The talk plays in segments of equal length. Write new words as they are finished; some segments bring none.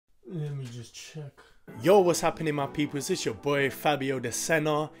me just check. Yo, what's happening, my peoples? It's your boy Fabio the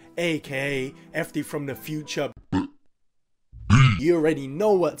Senna, aka FD from the future. You already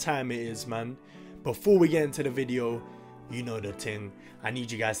know what time it is, man. Before we get into the video, you know the thing. I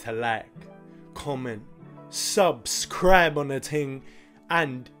need you guys to like, comment, subscribe on the thing,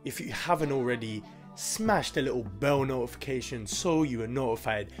 and if you haven't already, smash the little bell notification so you are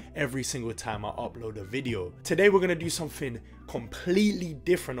notified every single time I upload a video. Today we're gonna do something completely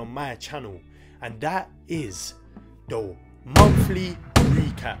different on my channel, and that is the monthly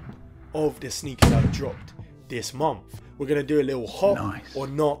recap of the sneakers I've dropped this month. We're gonna do a little hot or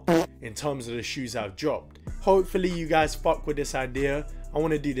not in terms of the shoes I've dropped. Hopefully you guys fuck with this idea. I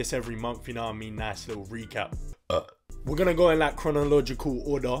want to do this every month, you know what I mean? Nice little recap. We're gonna go in like chronological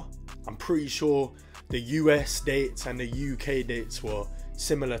order. I'm pretty sure the US dates and the UK dates were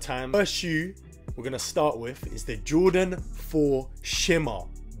similar time. First shoe we're gonna start with is the Jordan 4 Shimmer.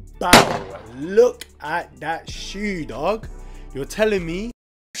 Bow! Look at that shoe, dog. You're telling me?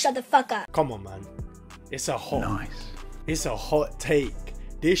 Shut the fuck up. Come on, man. It's a hot. It's a hot take.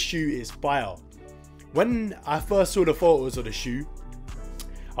 This shoe is fire. When I first saw the photos of the shoe,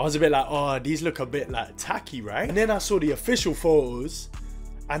 I was a bit like, oh, these look a bit like tacky, right? And then I saw the official photos,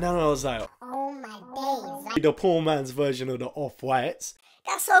 and then I was like, oh my days. The poor man's version of the off-whites.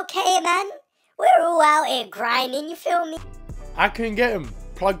 That's okay, man. We're all out here grinding, you feel me? I couldn't get him.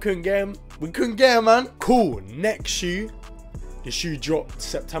 Plug couldn't get him. We couldn't get him, man. Cool. Next shoe. The shoe dropped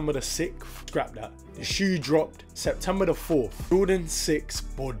September the 6th. Scrap that. The shoe dropped September the 4th. Jordan 6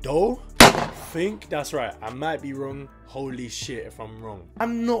 Bordeaux. I think that's right. I might be wrong. Holy shit if I'm wrong.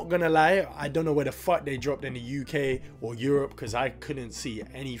 I'm not gonna lie. I don't know where the fuck they dropped in the UK or Europe because I couldn't see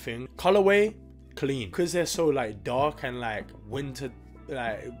anything. Colorway, clean. Because they're so like dark and like winter,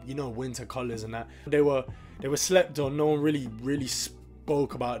 like, you know, winter colors and that. They were slept on. No one really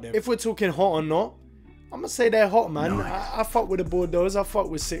spoke about them. If we're talking hot or not, I'm gonna say they're hot, man. I fuck with the Bordeaux. I fuck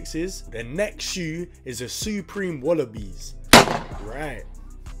with 6s. The next shoe is a Supreme Wallabies. Right.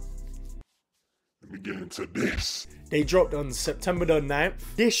 Let me get into this. They dropped on September the 9th.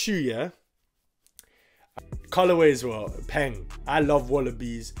 This shoe, yeah. Colorway as well. Peng. I love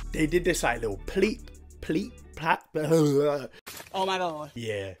Wallabies. They did this like little pleat. Oh my god.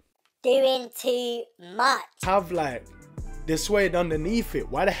 Yeah. Doing too much. Have like the suede underneath it.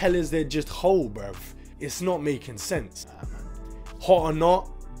 Why the hell is there just hole, bruv? It's not making sense. Hot or not?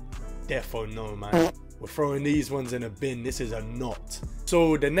 Defo no, man. We're throwing these ones in a bin. This is a knot.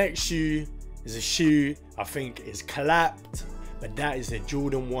 So the next shoe is a shoe I think is clapped, but that is a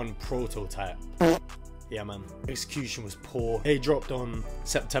Jordan 1 prototype. Yeah, man. Execution was poor. They dropped on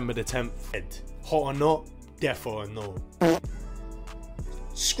September the 10th. Hot or not? Defo no.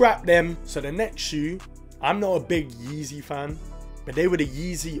 Scrap them. So the next shoe, I'm not a big Yeezy fan, but they were the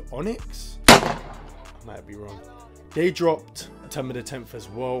Yeezy Onyx. I might be wrong. They dropped September the 10th as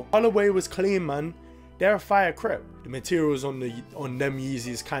well. Colorway was clean, man. They're a fire crepe. The materials on them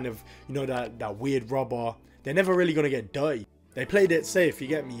Yeezys kind of, you know, that weird rubber. They're never really gonna get dirty. They played it safe, you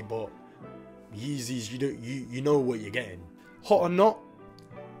get me, but Yeezys, you know what you're getting. Hot or not?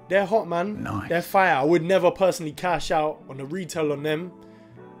 They're hot, man. They're fire. I would never personally cash out on the retail on them,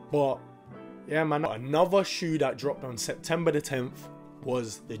 but yeah, man. Another shoe that dropped on September the 10th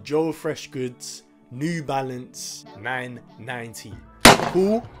was the Joe Fresh Goods New Balance 990.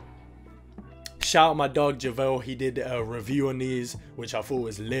 Cool. Shout out my dog Javel. He did a review on these, which I thought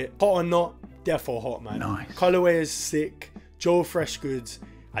was lit. Hot or not? Defo hot, man. Colorway is sick. Joe Fresh Goods.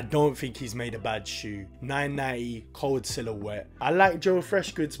 I don't think he's made a bad shoe. 990 cold silhouette. I like Joe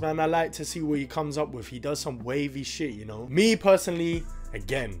Fresh Goods, man. I like to see what he comes up with. He does some wavy shit, you know. Me personally,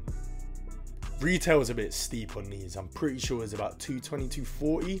 again, retail's a bit steep on these. I'm pretty sure it's about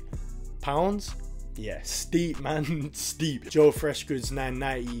 £220, £240. Yeah, steep, man. Steep. Joe Fresh Goods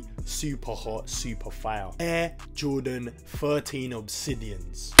 990, super hot, super fire. Air Jordan 13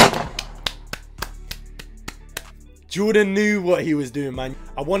 Obsidians. Jordan knew what he was doing, man.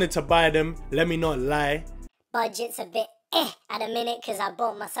 I wanted to buy them, let me not lie. Budget's a bit at the minute because I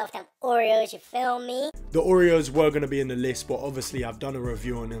bought myself them Oreos, you feel me? The Oreos were going to be in the list, but obviously I've done a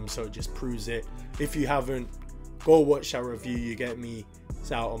review on them, so it just proves it. If you haven't, go watch that review, you get me.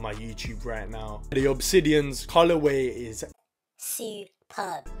 It's out on my YouTube right now. The Obsidians colorway is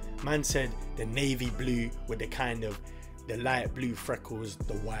superb. Man said the navy blue with the kind of the light blue freckles,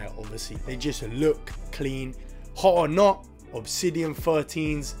 the white obviously. They just look clean. Hot or not, Obsidian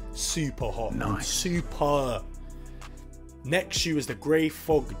 13s, super hot. Super. Next shoe is the Grey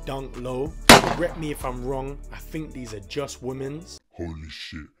Fog Dunk Low. Correct me if I'm wrong. I think these are just women's. Holy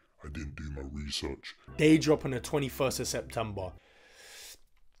shit, I didn't do my research. They drop on the 21st of September.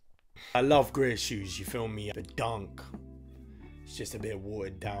 I love grey shoes, you feel me? The Dunk, it's just a bit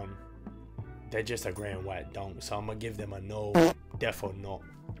watered down. They're just a grey and white Dunk, so I'm gonna give them a no, defo not.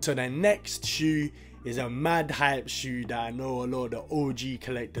 So the next shoe is a mad hype shoe that I know a lot of the OG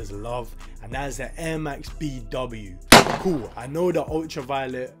collectors love, and that's the Air Max BW. Cool, I know the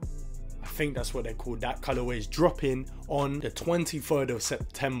ultraviolet, I think that's what they're called, that colorway is dropping on the 23rd of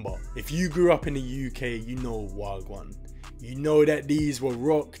September. If you grew up in the UK, you know Wagwan. You know that these were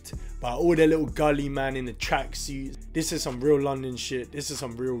rocked by all the little gully man in the tracksuits. This is some real London shit. This is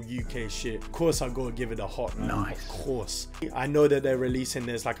some real UK shit. Of course I gotta give it a hot man. Nice. Of course. I know that they're releasing,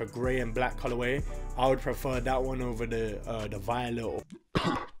 there's like a grey and black colorway. I would prefer that one over the violet.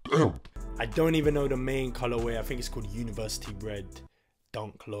 I don't even know the main colorway. I think it's called University Red.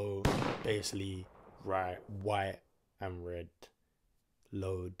 Dunk low. Basically right, white and red.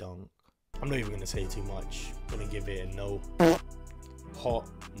 Low dunk. I'm not even gonna say too much. I'm gonna give it a no. Hot,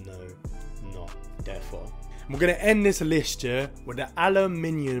 no, not, therefore. We're gonna end this list here with the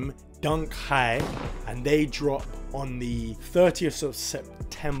aluminium Dunk High, and they drop on the 30th of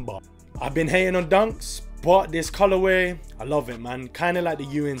September. I've been hating on Dunks, but this colorway, I love it, man. Kind of like the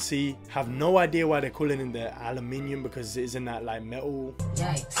UNC. Have no idea why they're calling it the aluminium, because it isn't that like metal.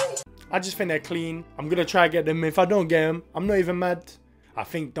 Yikes. I just think they're clean. I'm gonna try to get them. If I don't get them, I'm not even mad. I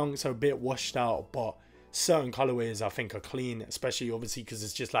think Dunks are a bit washed out, but certain colorways I think are clean, especially obviously because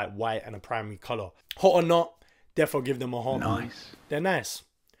it's just like white and a primary color. Hot or not, therefore give them a hot. Nice. They're nice.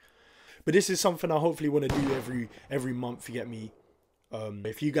 But this is something I hopefully want to do every month, you get me.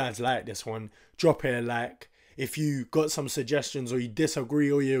 If you guys like this one, drop it a like. If you got some suggestions or you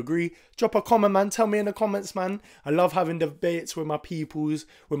disagree or you agree, drop a comment, man. Tell me in the comments, man. I love having debates with my peoples,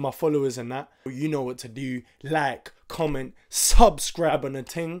 with my followers and that. You know what to do. Like, comment, subscribe on the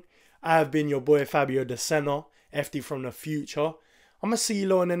thing. I have been your boy Fabio the Senna, FD from the future. I'm going to see you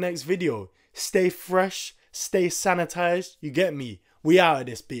lot in the next video. Stay fresh, stay sanitized. You get me? We out of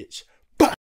this bitch.